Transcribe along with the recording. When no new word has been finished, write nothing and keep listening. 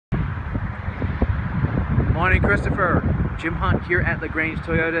Morning, Christopher. Jim Hunt here at LaGrange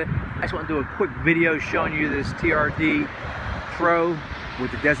Toyota. I just want to do a quick video showing you this TRD Pro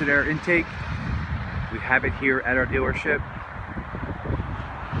with the Desert Air intake. We have it here at our dealership.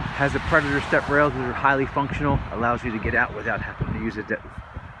 Has the Predator step rails, which are highly functional. Allows you to get out without having to use it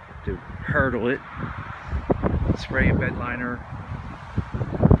to hurdle it. Spray and bed liner.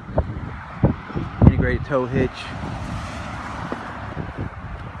 Integrated tow hitch.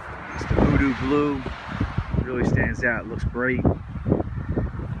 It's the Voodoo Blue. Really stands out, looks great.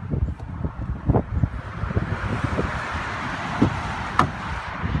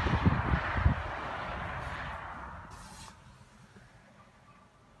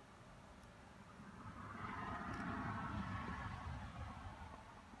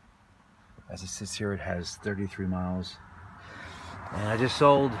 As it sits here, it has 33 miles. And I just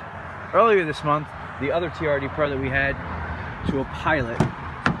sold earlier this month the other TRD Pro that we had to a pilot.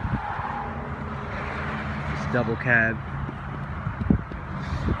 Double cab.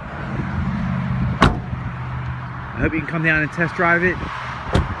 I hope you can come down and test drive it.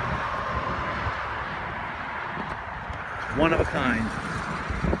 One of a kind.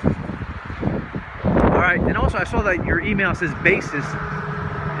 Alright, and also I saw that your email says bassist,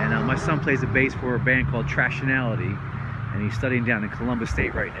 and my son plays the bass for a band called Trashionality, and he's studying down in Columbus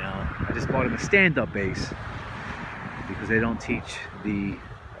State right now. I just bought him a stand-up bass because they don't teach the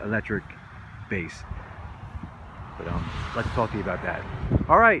electric bass. But I'd like to talk to you about that.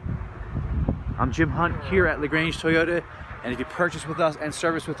 All right, I'm Jim Hunt here at LaGrange Toyota, and if you purchase with us and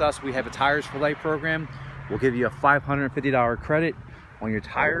service with us, we have a Tires for Life program. We'll give you a $550 credit on your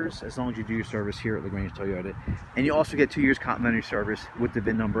tires as long as you do your service here at LaGrange Toyota, and you also get 2 years complimentary service with the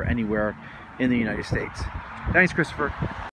VIN number anywhere in the United States. Thanks, Christopher.